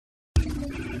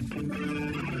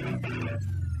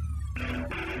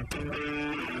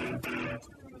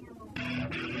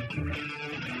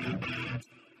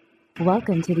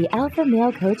Welcome to the Alpha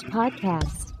Male Coach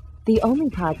Podcast, the only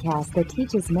podcast that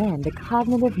teaches men the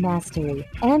cognitive mastery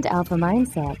and alpha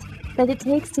mindset that it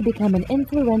takes to become an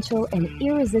influential and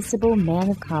irresistible man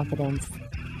of confidence.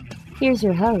 Here's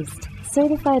your host,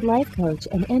 certified life coach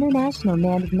and international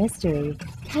man of mystery,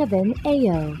 Kevin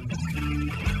Ayo.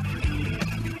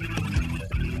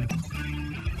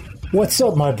 What's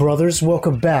up, my brothers?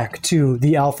 Welcome back to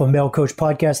the Alpha Male Coach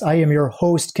Podcast. I am your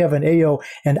host, Kevin Ayo,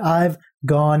 and I've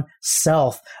gone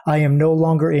south. I am no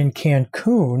longer in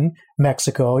Cancun,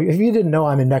 Mexico. If you didn't know,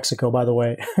 I'm in Mexico, by the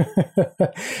way.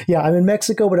 Yeah, I'm in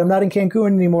Mexico, but I'm not in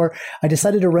Cancun anymore. I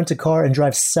decided to rent a car and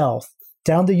drive south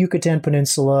down the Yucatan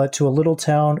Peninsula to a little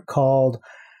town called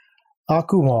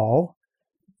Akumal,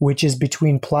 which is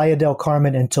between Playa del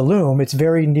Carmen and Tulum. It's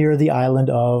very near the island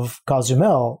of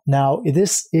Cozumel. Now,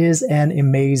 this is an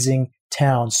amazing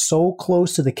town, so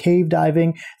close to the cave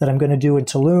diving that I'm going to do in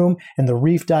Tulum and the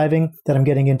reef diving that I'm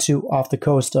getting into off the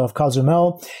coast of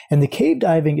Cozumel. And the cave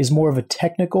diving is more of a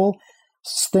technical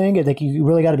thing. I think you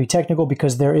really got to be technical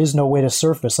because there is no way to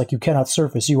surface. Like, you cannot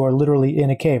surface. You are literally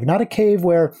in a cave. Not a cave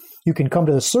where you can come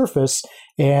to the surface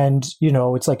and, you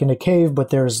know, it's like in a cave, but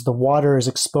the water is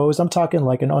exposed. I'm talking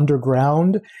like an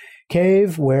underground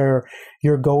cave where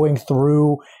you're going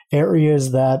through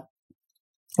areas that,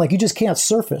 like, you just can't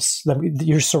surface.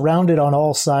 You're surrounded on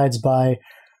all sides by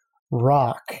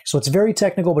rock. So it's very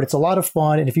technical, but it's a lot of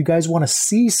fun. And if you guys want to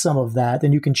see some of that,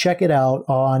 then you can check it out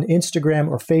on Instagram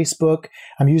or Facebook.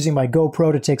 I'm using my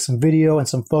GoPro to take some video and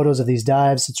some photos of these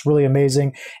dives. It's really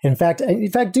amazing. In fact,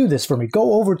 do this for me.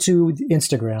 Go over to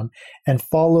Instagram and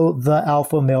follow the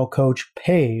Alpha Male Coach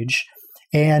page.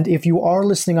 And if you are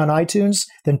listening on iTunes,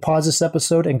 then pause this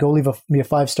episode and go leave me a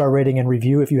 5-star rating and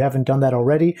review if you haven't done that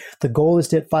already. The goal is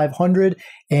to hit 500,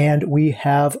 and we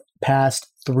have passed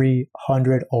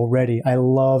 300 already. I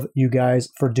love you guys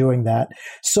for doing that.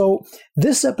 So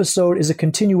this episode is a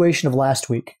continuation of last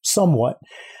week, somewhat.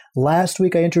 Last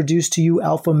week, I introduced to you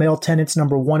Alpha Male Tenets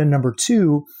number 1 and number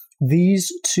 2.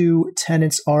 These two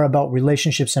tenets are about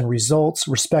relationships and results,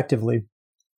 respectively.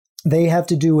 They have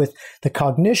to do with the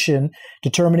cognition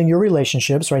determining your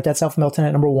relationships, right? That's Alpha Male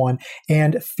Tenet number 1,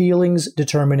 and feelings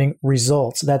determining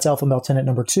results. That's Alpha Male Tenet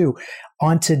number 2.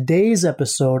 On today's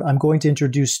episode, I'm going to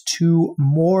introduce 2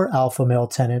 more Alpha Male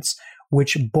Tenets,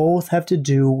 which both have to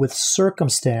do with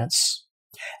circumstance.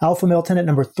 Alpha Male Tenet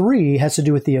number 3 has to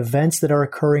do with the events that are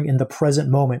occurring in the present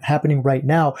moment, happening right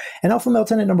now. And Alpha Male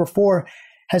Tenet number 4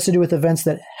 has to do with events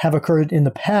that have occurred in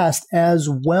the past as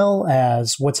well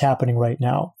as what's happening right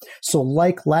now. So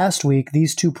like last week,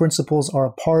 these 2 principles are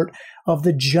a part of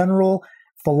the general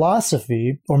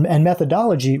philosophy and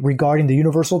methodology regarding the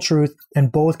universal truth, and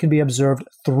both can be observed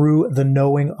through the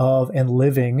knowing of and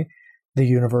living the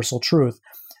universal truth.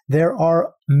 There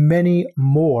are many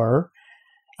more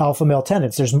Alpha Male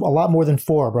Tenets. There's a lot more than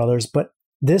 4, brothers, but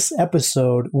this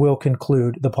episode will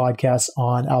conclude the podcast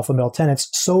on Alpha Male Tenets,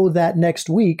 so that next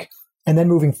week, and then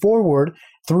moving forward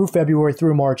through February,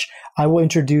 through March, I will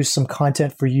introduce some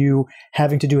content for you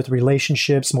having to do with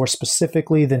relationships more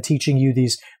specifically than teaching you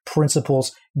these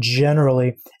principles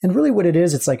generally. And really what it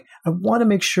is, it's like, I want to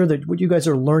make sure that what you guys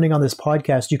are learning on this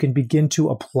podcast, you can begin to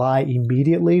apply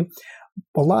immediately.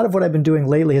 A lot of what I've been doing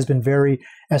lately has been very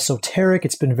esoteric.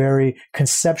 It's been very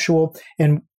conceptual.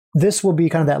 And this will be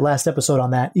kind of that last episode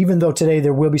on that, even though today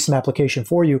there will be some application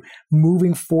for you.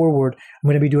 Moving forward, I'm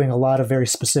going to be doing a lot of very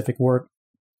specific work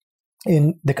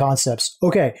in the concepts.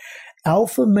 Okay,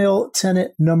 Alpha Male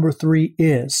Tenet number 3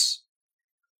 is,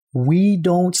 we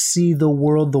don't see the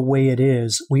world the way it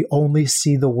is. We only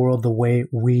see the world the way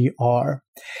we are.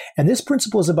 And this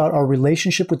principle is about our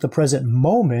relationship with the present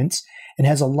moment and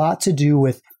has a lot to do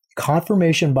with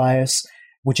confirmation bias,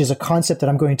 which is a concept that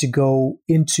I'm going to go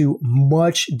into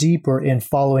much deeper in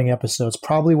following episodes.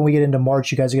 Probably when we get into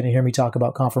March, you guys are going to hear me talk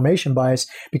about confirmation bias,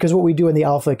 because what we do in the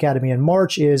Alpha Academy in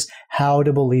March is how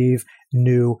to believe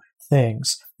new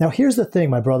things. Now, here's the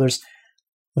thing, my brothers.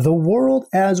 The world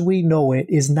as we know it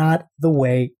is not the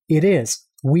way it is.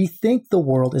 We think the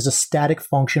world is a static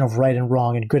function of right and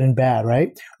wrong and good and bad,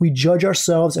 right? We judge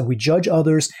ourselves and we judge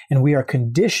others, and we are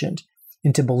conditioned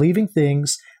into believing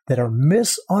things that are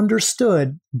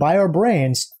misunderstood by our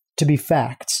brains to be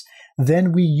facts.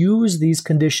 Then we use these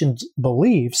conditioned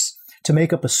beliefs to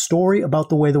make up a story about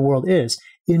the way the world is.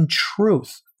 In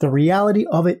truth, the reality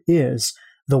of it is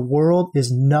the world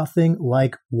is nothing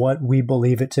like what we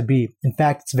believe it to be. In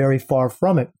fact, it's very far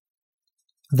from it.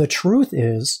 The truth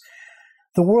is,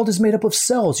 The world is made up of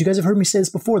cells. You guys have heard me say this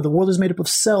before. The world is made up of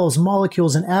cells,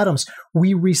 molecules, and atoms.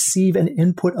 We receive an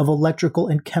input of electrical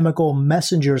and chemical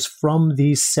messengers from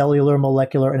these cellular,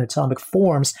 molecular, and atomic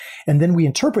forms, and then we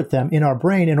interpret them in our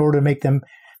brain in order to make them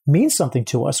mean something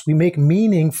to us. We make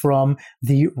meaning from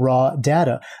the raw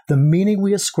data. The meaning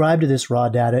we ascribe to this raw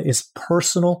data is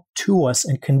personal to us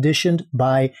and conditioned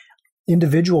by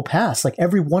individual past. Like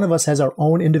every one of us has our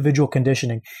own individual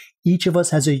conditioning. Each of us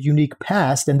has a unique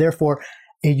past and therefore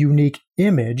a unique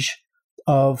image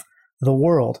of the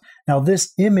world. Now,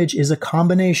 this image is a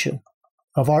combination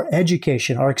of our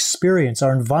education, our experience,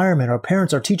 our environment, our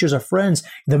parents, our teachers, our friends,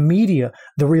 the media,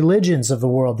 the religions of the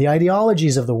world, the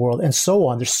ideologies of the world, and so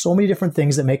on. There's so many different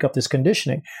things that make up this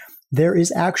conditioning. There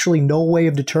is actually no way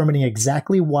of determining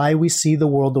exactly why we see the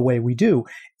world the way we do.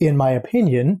 In my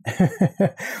opinion,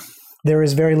 there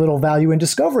is very little value in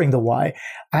discovering the why.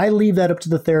 I leave that up to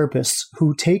the therapists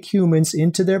who take humans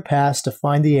into their past to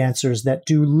find the answers that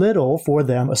do little for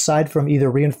them aside from either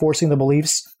reinforcing the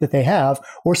beliefs that they have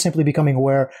or simply becoming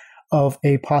aware of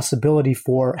a possibility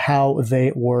for how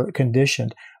they were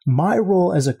conditioned. My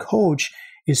role as a coach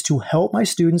is to help my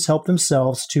students help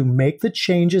themselves to make the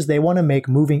changes they want to make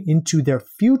moving into their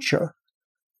future,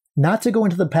 not to go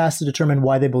into the past to determine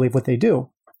why they believe what they do.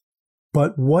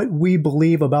 But what we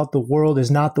believe about the world is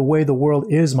not the way the world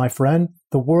is, my friend.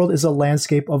 The world is a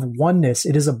landscape of oneness.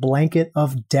 It is a blanket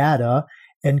of data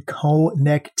and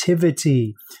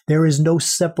connectivity. There is no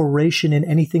separation in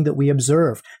anything that we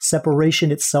observe.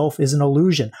 Separation itself is an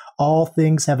illusion. All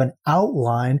things have an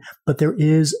outline, but there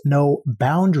is no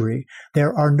boundary.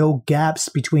 There are no gaps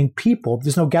between people.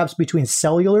 There's no gaps between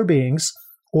cellular beings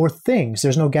or things.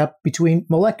 There's no gap between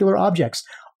molecular objects.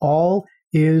 All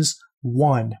is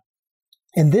one.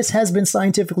 And this has been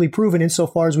scientifically proven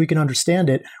insofar as we can understand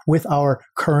it with our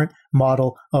current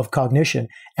model of cognition.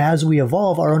 As we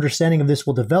evolve, our understanding of this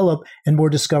will develop and more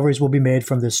discoveries will be made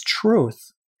from this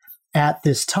truth. At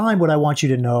this time, what I want you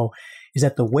to know is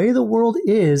that the way the world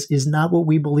is not what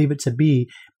we believe it to be.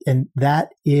 And that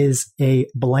is a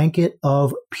blanket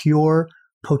of pure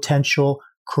potential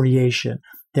creation.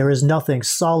 There is nothing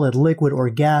solid, liquid, or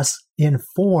gas in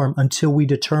form until we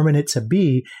determine it to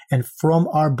be, and from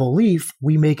our belief,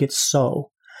 we make it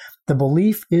so. The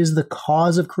belief is the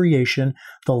cause of creation,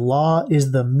 the law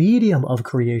is the medium of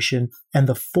creation, and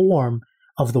the form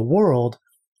of the world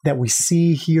that we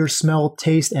see, hear, smell,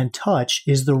 taste, and touch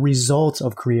is the result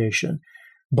of creation.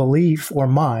 Belief, or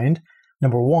mind,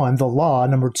 number one, the law,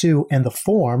 number two, and the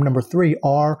form, number three,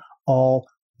 are all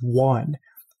one.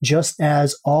 Just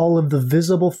as all of the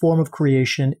visible form of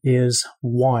creation is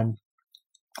one.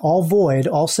 All void,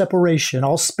 all separation,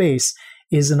 all space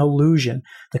is an illusion.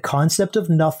 The concept of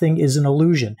nothing is an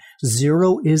illusion.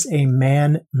 Zero is a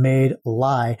man-made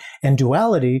lie, and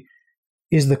duality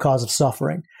is the cause of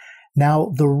suffering.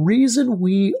 Now, the reason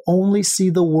we only see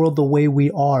the world the way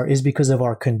we are is because of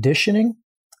our conditioning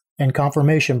and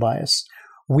confirmation bias.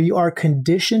 We are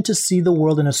conditioned to see the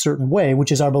world in a certain way,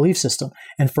 which is our belief system.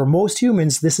 And for most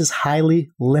humans, this is highly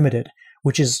limited,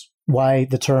 which is why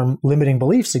the term limiting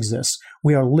beliefs exists.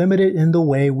 We are limited in the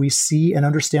way we see and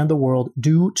understand the world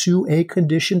due to a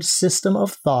conditioned system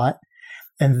of thought.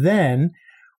 And then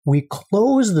we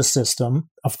close the system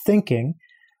of thinking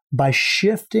by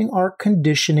shifting our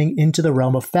conditioning into the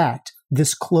realm of fact.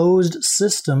 This closed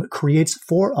system creates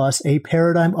for us a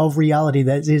paradigm of reality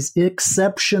that is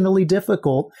exceptionally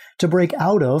difficult to break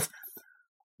out of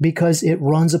because it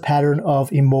runs a pattern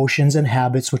of emotions and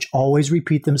habits which always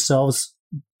repeat themselves,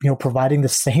 providing the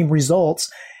same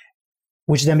results,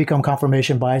 which then become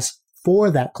confirmation bias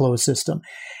for that closed system.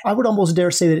 I would almost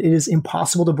dare say that it is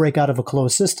impossible to break out of a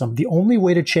closed system. The only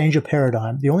way to change a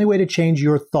paradigm, the only way to change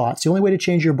your thoughts, the only way to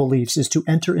change your beliefs is to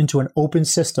enter into an open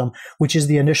system, which is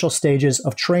the initial stages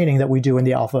of training that we do in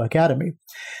the Alpha Academy.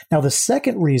 Now, the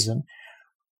second reason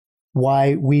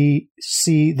why we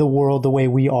see the world the way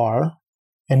we are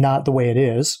and not the way it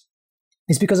is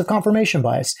because of confirmation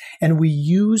bias. And we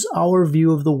use our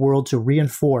view of the world to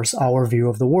reinforce our view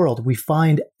of the world. We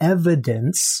find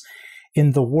evidence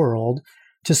in the world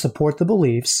to support the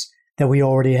beliefs that we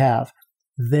already have.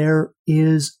 There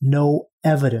is no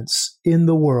evidence in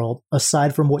the world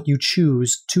aside from what you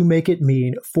choose to make it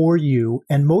mean for you.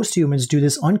 And most humans do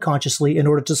this unconsciously in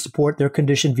order to support their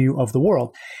conditioned view of the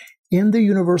world. In the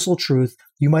universal truth,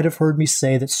 you might have heard me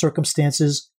say that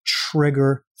circumstances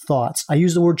trigger thoughts. I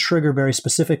use the word trigger very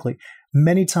specifically.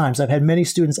 Many times I've had many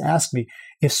students ask me,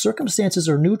 if circumstances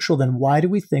are neutral, then why do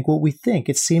we think what we think?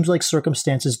 It seems like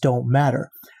circumstances don't matter.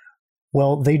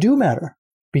 Well, they do matter.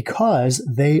 because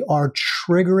they are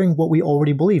triggering what we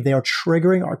already believe. They are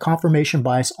triggering our confirmation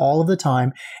bias all of the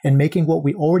time and making what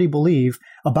we already believe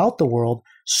about the world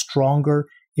stronger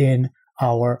in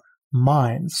our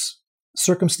minds.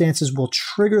 Circumstances will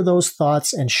trigger those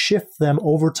thoughts and shift them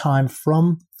over time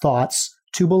from thoughts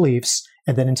to beliefs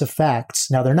and then into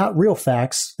facts. Now, they're not real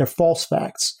facts, they're false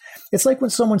facts. It's like when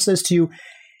someone says to you,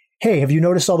 hey, have you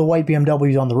noticed all the white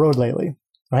BMWs on the road lately?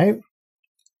 Right?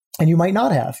 And you might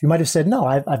not have. You might have said, no,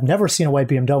 I've never seen a white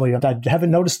BMW. I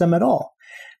haven't noticed them at all.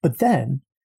 But then,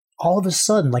 all of a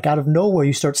sudden, like out of nowhere,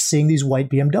 you start seeing these white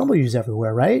BMWs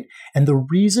everywhere, right? And the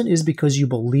reason is because you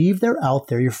believe they're out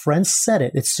there. Your friend said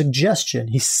it. It's suggestion.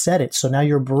 He said it. So now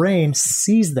your brain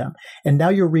sees them. And now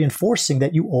you're reinforcing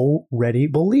that you already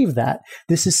believe that.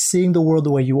 This is seeing the world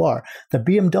the way you are. The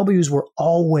BMWs were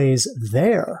always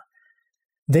there.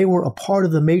 They were a part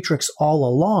of the matrix all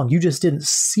along. You just didn't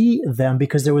see them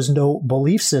because there was no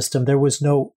belief system. There was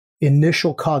no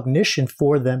initial cognition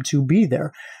for them to be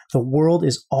there. The world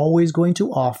is always going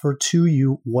to offer to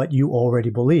you what you already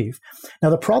believe.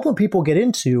 Now, the problem people get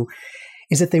into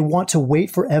is that they want to wait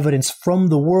for evidence from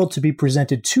the world to be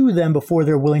presented to them before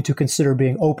they're willing to consider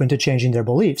being open to changing their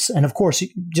beliefs. And of course,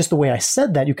 just the way I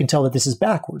said that, you can tell that this is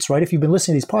backwards, right? If you've been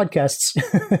listening to these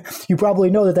podcasts, you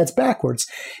probably know that that's backwards.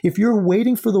 If you're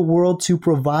waiting for the world to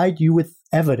provide you with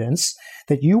evidence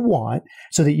that you want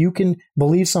so that you can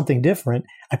believe something different,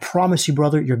 I promise you,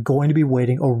 brother, you're going to be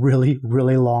waiting a really,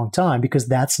 really long time because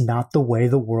that's not the way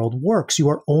the world works. You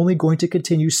are only going to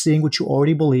continue seeing what you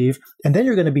already believe. And then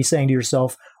you're going to be saying to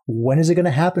yourself, when is it going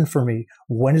to happen for me?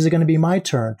 When is it going to be my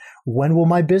turn? When will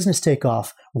my business take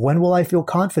off? When will I feel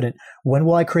confident? When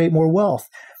will I create more wealth?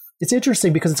 It's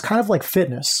interesting because it's kind of like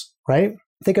fitness, right?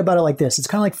 Think about it like this. It's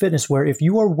kind of like fitness where if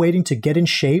you are waiting to get in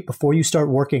shape before you start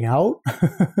working out,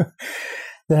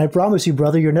 then I promise you,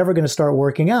 brother, you're never going to start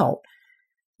working out.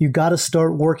 You got to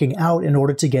start working out in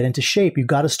order to get into shape. You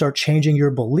got to start changing your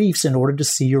beliefs in order to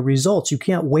see your results. You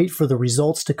can't wait for the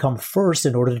results to come first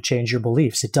in order to change your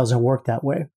beliefs. It doesn't work that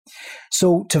way.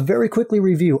 So to very quickly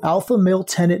review, alpha male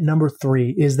tenet number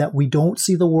 3 is that we don't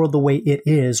see the world the way it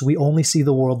is. We only see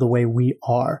the world the way we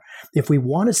are. If we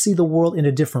want to see the world in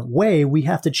a different way, we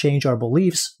have to change our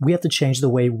beliefs. We have to change the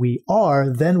way we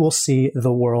are. Then we'll see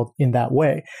the world in that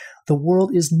way. The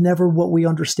world is never what we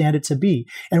understand it to be,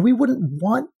 and we wouldn't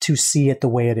want to see it the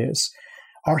way it is.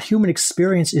 Our human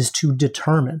experience is to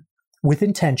determine, with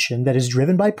intention that is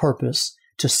driven by purpose,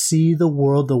 to see the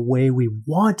world the way we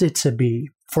want it to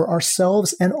be for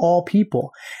ourselves and all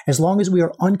people. As long as we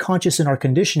are unconscious in our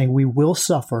conditioning, we will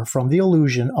suffer from the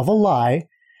illusion of a lie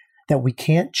that we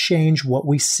can't change what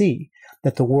we see,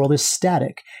 that the world is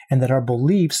static, and that our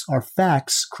beliefs are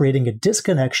facts, creating a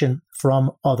disconnection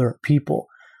from other people.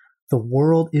 The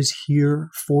world is here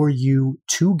for you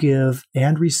to give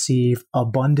and receive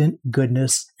abundant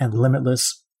goodness and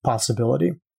limitless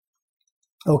possibility.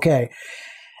 Okay,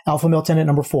 alpha male tenet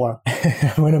number 4.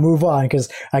 I'm going to move on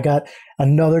because I got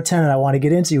another tenet I want to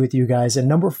get into with you guys. And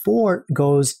number 4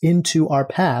 goes into our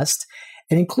past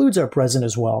and includes our present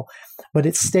as well. But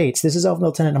it states, this is alpha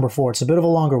male tenet number 4. It's a bit of a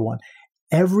longer one.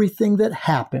 Everything that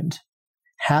happened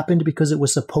because it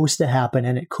was supposed to happen,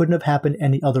 and it couldn't have happened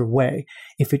any other way.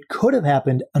 If it could have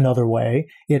happened another way,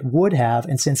 it would have,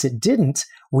 and since it didn't,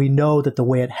 we know that the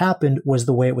way it happened was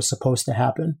the way it was supposed to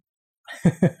happen.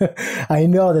 I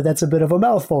know that that's a bit of a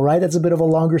mouthful, right? That's a bit of a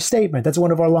longer statement. That's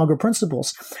one of our longer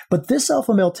principles. But this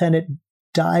alpha male tenet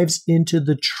dives into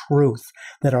the truth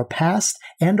that our past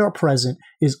and our present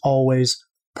is always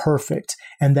perfect,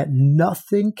 and that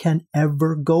nothing can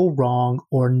ever go wrong,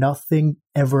 or nothing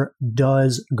ever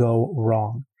does go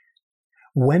wrong.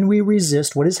 When we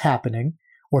resist what is happening,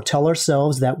 or tell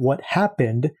ourselves that what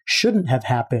happened shouldn't have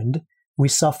happened, we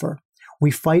suffer. We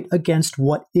fight against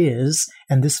what is,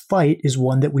 and this fight is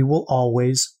one that we will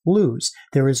always lose.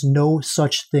 There is no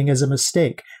such thing as a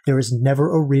mistake. There is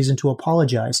never a reason to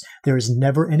apologize. There is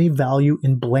never any value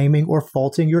in blaming or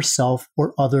faulting yourself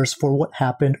or others for what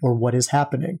happened or what is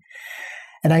happening.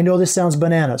 And I know this sounds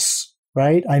bananas,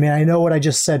 right? I mean, I know what I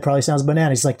just said probably sounds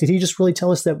bananas. Like, did he just really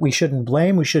tell us that we shouldn't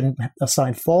blame, we shouldn't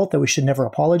assign fault, that we should never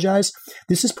apologize?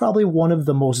 This is probably one of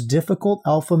the most difficult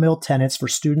alpha male tenets for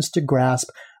students to grasp,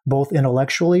 both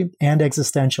intellectually and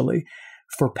existentially.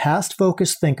 For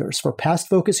past-focused thinkers, for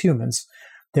past-focused humans,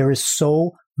 there is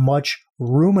so much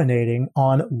ruminating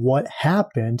on what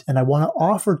happened. And I want to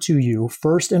offer to you,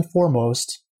 first and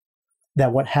foremost,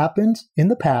 that what happened in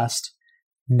the past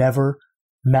never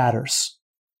matters.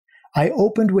 I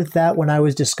opened with that when I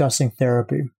was discussing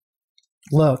therapy.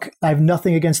 Look, I have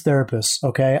nothing against therapists,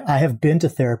 okay? I have been to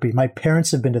therapy. My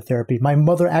parents have been to therapy. My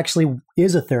mother actually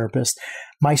is a therapist.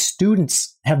 My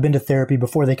students have been to therapy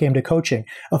before they came to coaching.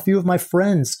 A few of my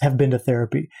friends have been to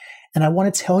therapy. And I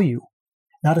want to tell you,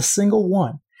 not a single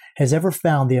one has ever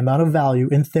found the amount of value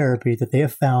in therapy that they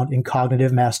have found in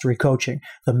cognitive mastery coaching,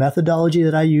 the methodology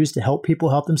that I use to help people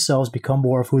help themselves become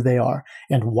more of who they are.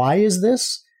 And why is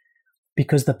this?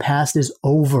 Because the past is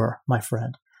over, my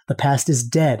friend. The past is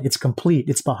dead. It's complete.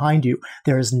 It's behind you.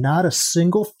 There is not a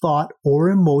single thought or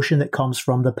emotion that comes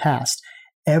from the past.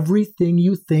 Everything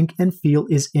you think and feel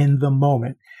is in the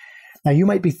moment. Now, you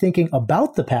might be thinking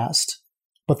about the past,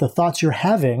 but the thoughts you're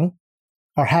having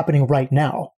are happening right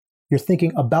now. You're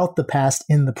thinking about the past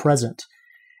in the present.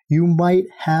 You might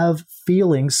have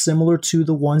feelings similar to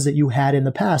the ones that you had in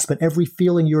the past, but every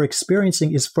feeling you're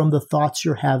experiencing is from the thoughts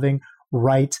you're having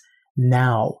right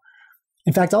now.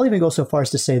 In fact, I'll even go so far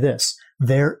as to say this: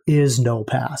 there is no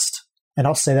past. And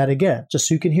I'll say that again, just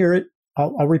so you can hear it.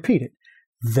 I'll repeat it.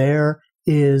 There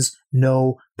is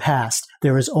no past.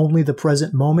 There is only the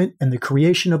present moment and the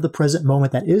creation of the present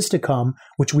moment that is to come,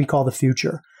 which we call the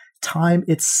future. Time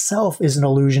itself is an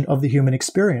illusion of the human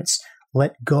experience.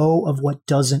 Let go of what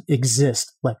doesn't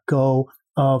exist. Let go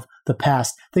of the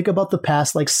past. Think about the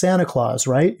past like Santa Claus,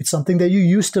 right? It's something that you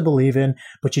used to believe in,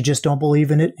 but you just don't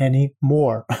believe in it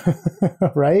anymore,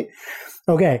 right?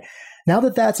 Okay, now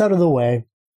that that's out of the way,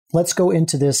 let's go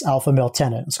into this alpha male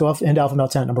tenet. Let's go into alpha male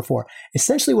tenet number 4.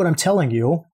 Essentially what I'm telling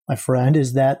you, my friend,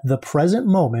 is that the present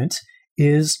moment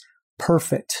is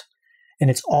perfect, and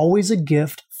it's always a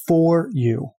gift for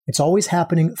you. It's always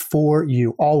happening for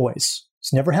you, always.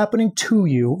 It's never happening to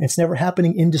you. It's never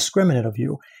happening indiscriminate of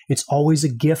you. It's always a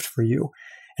gift for you.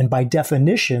 And by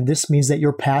definition, this means that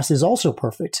your past is also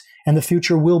perfect and the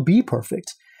future will be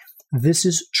perfect. This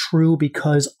is true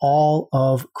because all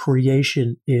of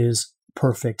creation is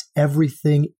perfect.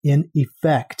 Everything in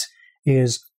effect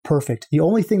is perfect. The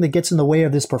only thing that gets in the way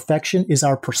of this perfection is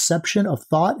our perception of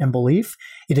thought and belief.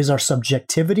 It is our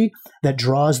subjectivity that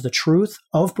draws the truth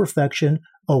of perfection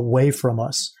away from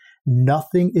us.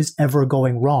 Nothing is ever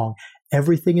going wrong.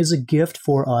 Everything is a gift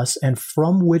for us and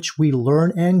from which we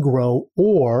learn and grow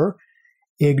or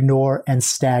ignore and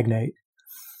stagnate.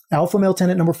 Alpha male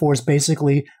tenet number 4 is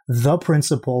basically the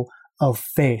principle of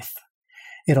faith.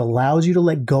 It allows you to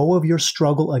let go of your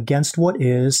struggle against what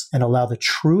is and allow the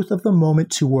truth of the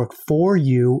moment to work for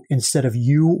you instead of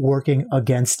you working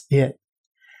against it.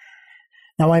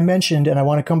 Now, I mentioned, and I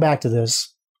want to come back to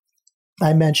this,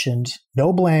 I mentioned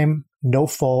no blame, no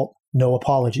fault, no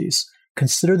apologies.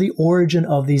 Consider the origin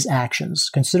of these actions.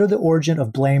 Consider the origin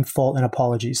of blame, fault, and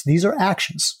apologies. These are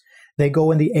actions. They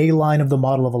go in the A line of the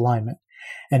model of alignment.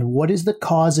 And what is the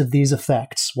cause of these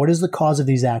effects? What is the cause of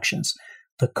these actions?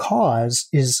 The cause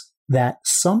is that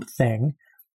something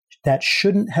that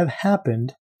shouldn't have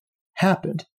happened,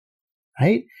 happened,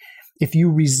 right? If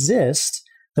you resist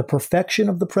the perfection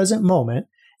of the present moment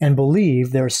and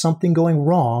believe there is something going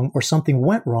wrong or something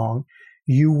went wrong,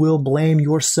 you will blame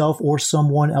yourself or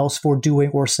someone else for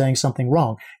doing or saying something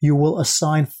wrong. You will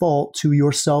assign fault to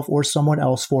yourself or someone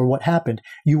else for what happened.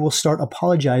 You will start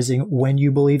apologizing when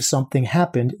you believe something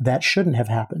happened that shouldn't have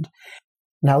happened.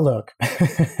 Now, look,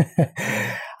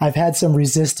 I've had some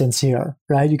resistance here,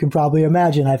 right? You can probably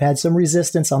imagine I've had some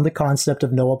resistance on the concept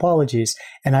of no apologies,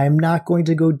 and I am not going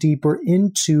to go deeper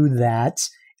into that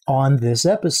on this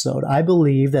episode. I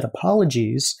believe that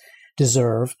apologies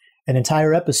deserve an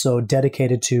entire episode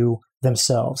dedicated to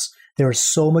themselves. There is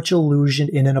so much illusion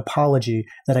in an apology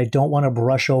that I don't want to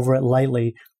brush over it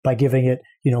lightly by giving it,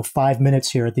 5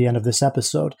 minutes here at the end of this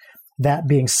episode. That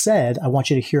being said, I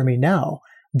want you to hear me now.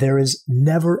 There is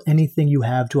never anything you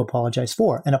have to apologize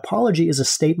for. An apology is a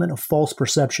statement of false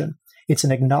perception. It's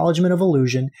an acknowledgement of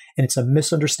illusion, and it's a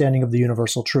misunderstanding of the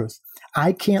universal truth.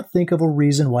 I can't think of a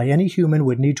reason why any human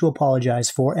would need to apologize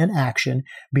for an action,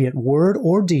 be it word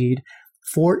or deed,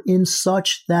 for in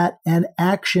such that an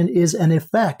action is an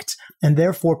effect and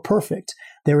therefore perfect.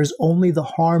 There is only the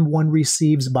harm one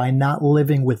receives by not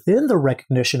living within the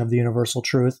recognition of the universal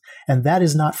truth, and that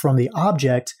is not from the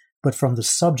object, but from the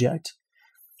subject.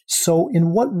 So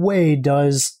in what way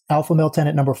does alpha male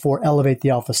tenet number 4 elevate the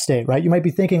alpha state, right? You might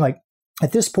be thinking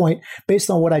at this point, based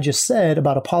on what I just said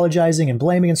about apologizing and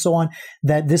blaming and so on,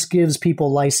 that this gives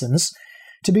people license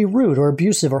to be rude or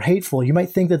abusive or hateful. You might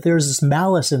think that there's this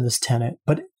malice in this tenet,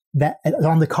 but that,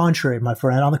 on the contrary, my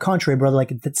friend, on the contrary, brother,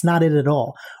 that's not it at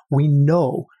all. We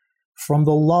know from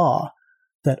the law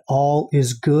that all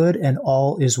is good and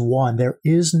all is one. There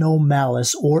is no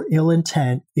malice or ill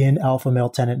intent in alpha male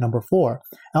tenet number 4.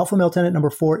 Alpha male tenet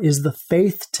number 4 is the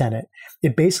faith tenet.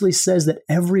 It basically says that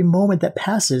every moment that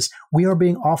passes, we are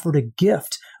being offered a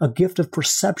gift of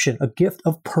perception, a gift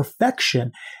of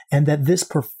perfection, and that this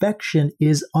perfection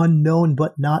is unknown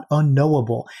but not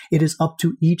unknowable. It is up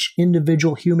to each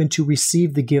individual human to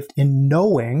receive the gift in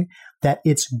knowing that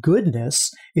its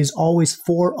goodness is always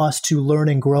for us to learn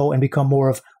and grow and become more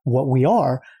of what we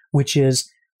are, which is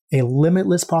a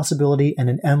limitless possibility and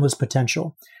an endless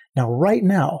potential. Now, right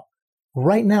now,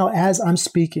 as I'm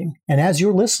speaking and as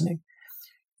you're listening,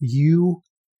 you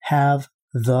have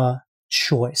the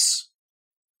choice.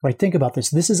 Right? Think about this.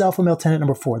 This is alpha male tenet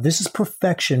number 4. This is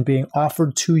perfection being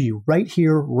offered to you right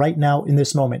here, right now, in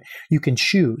this moment. You can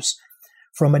choose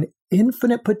from an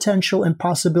infinite potential and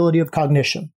possibility of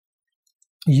cognition.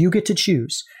 You get to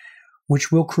choose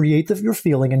which will create your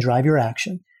feeling and drive your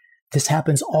action. This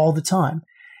happens all the time.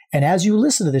 And as you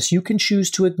listen to this, you can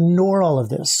choose to ignore all of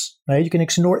this, right? You can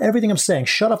ignore everything I'm saying.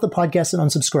 Shut off the podcast and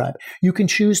unsubscribe. You can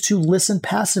choose to listen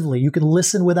passively. You can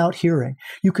listen without hearing.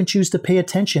 You can choose to pay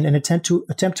attention and attempt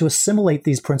to assimilate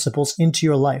these principles into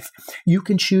your life. You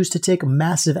can choose to take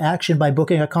massive action by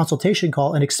booking a consultation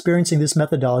call and experiencing this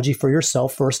methodology for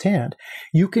yourself firsthand.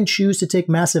 You can choose to take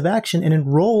massive action and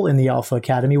enroll in the Alpha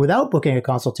Academy without booking a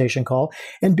consultation call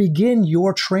and begin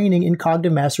your training in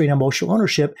cognitive mastery and emotional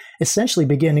ownership, essentially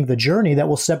beginning the journey that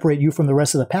will separate you from the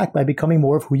rest of the pack by becoming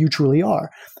more of who you truly are.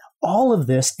 All of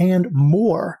this and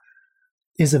more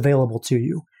is available to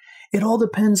you. It all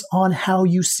depends on how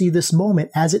you see this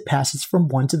moment as it passes from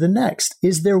one to the next.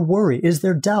 Is there worry? Is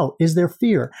there doubt? Is there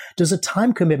fear? Does a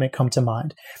time commitment come to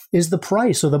mind? Is the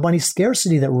price or the money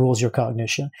scarcity that rules your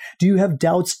cognition? Do you have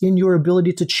doubts in your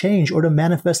ability to change or to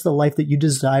manifest the life that you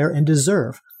desire and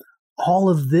deserve? All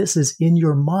of this is in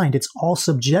your mind. It's all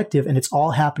subjective and it's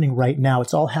all happening right now.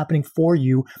 It's all happening for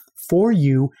you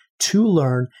to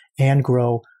learn and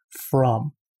grow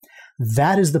from.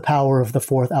 That is the power of the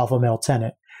 4th alpha male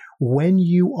tenet. When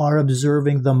you are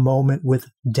observing the moment with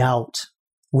doubt,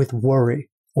 with worry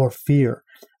or fear,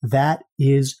 that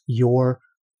is your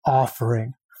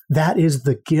offering. That is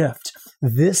the gift.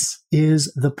 This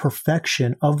is the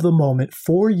perfection of the moment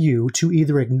for you to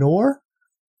either ignore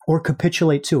or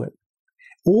capitulate to it,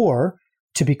 or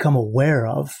to become aware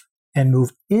of and move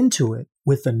into it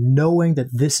with the knowing that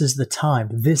this is the time.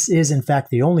 This is, in fact,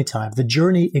 the only time. The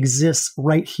journey exists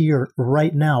right here,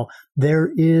 right now.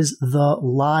 There is the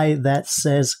lie that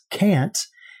says can't,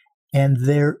 and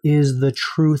there is the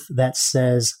truth that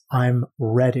says I'm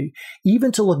ready.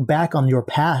 Even to look back on your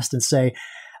past and say,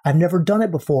 I've never done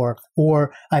it before,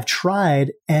 or I've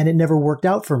tried and it never worked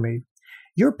out for me.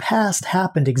 Your past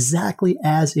happened exactly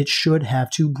as it should have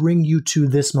to bring you to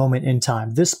this moment in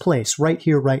time, this place right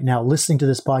here, right now, listening to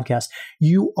this podcast.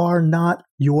 You are not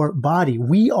your body.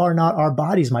 We are not our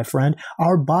bodies, my friend.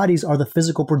 Our bodies are the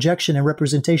physical projection and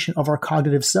representation of our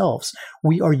cognitive selves.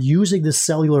 We are using this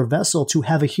cellular vessel to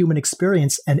have a human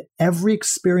experience, and every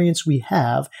experience we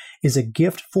have is a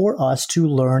gift for us to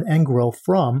learn and grow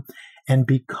from and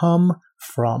become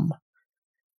from,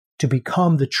 to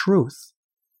become the truth.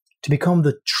 To become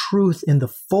the truth in the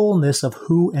fullness of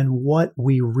who and what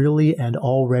we really and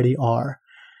already are.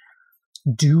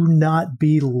 Do not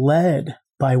be led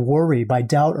by worry, by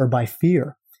doubt, or by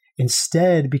fear.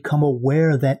 Instead, become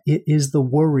aware that it is the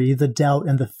worry, the doubt,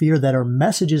 and the fear that are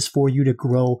messages for you to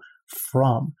grow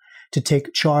from, to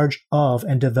take charge of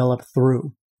and develop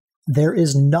through. There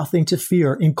is nothing to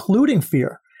fear, including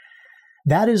fear.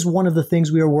 That is one of the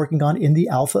things we are working on in the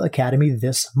Alpha Academy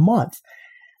this month.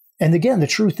 And again, the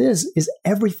truth is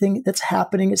everything that's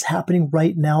happening is happening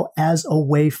right now as a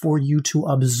way for you to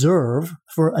observe,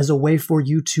 as a way for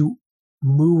you to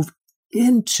move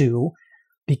into,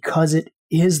 because it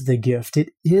is the gift. It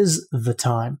is the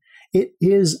time. It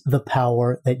is the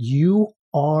power that you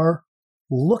are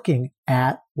looking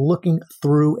at, looking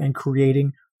through, and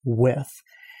creating with.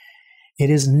 It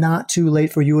is not too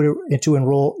late for you to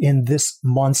enroll in this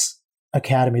month's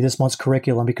academy, this month's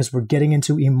curriculum, because we're getting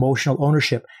into emotional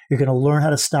ownership. You're going to learn how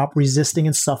to stop resisting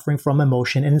and suffering from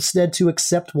emotion and instead to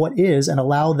accept what is and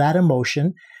allow that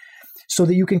emotion so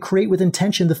that you can create with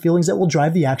intention the feelings that will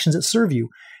drive the actions that serve you.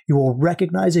 You will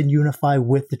recognize and unify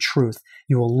with the truth.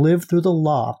 You will live through the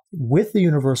law with the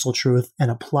universal truth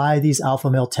and apply these alpha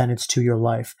male tenets to your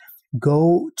life.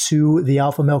 Go to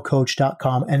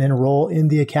thealphamalecoach.com and enroll in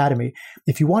the academy.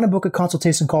 If you want to book a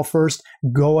consultation call first,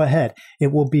 go ahead.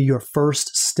 It will be your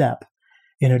first step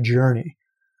in a journey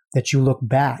that you look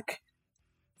back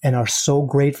and are so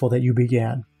grateful that you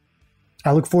began.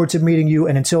 I look forward to meeting you.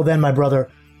 And until then, my brother,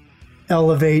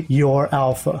 elevate your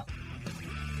alpha.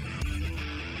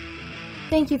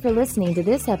 Thank you for listening to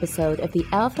this episode of the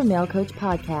Alpha Male Coach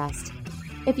Podcast.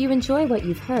 If you enjoy what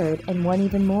you've heard and want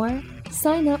even more,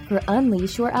 sign up for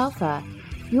Unleash Your Alpha,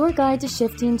 your guide to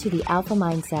shifting to the alpha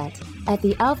mindset at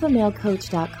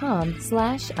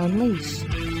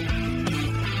thealphamalecoach.com/unleash.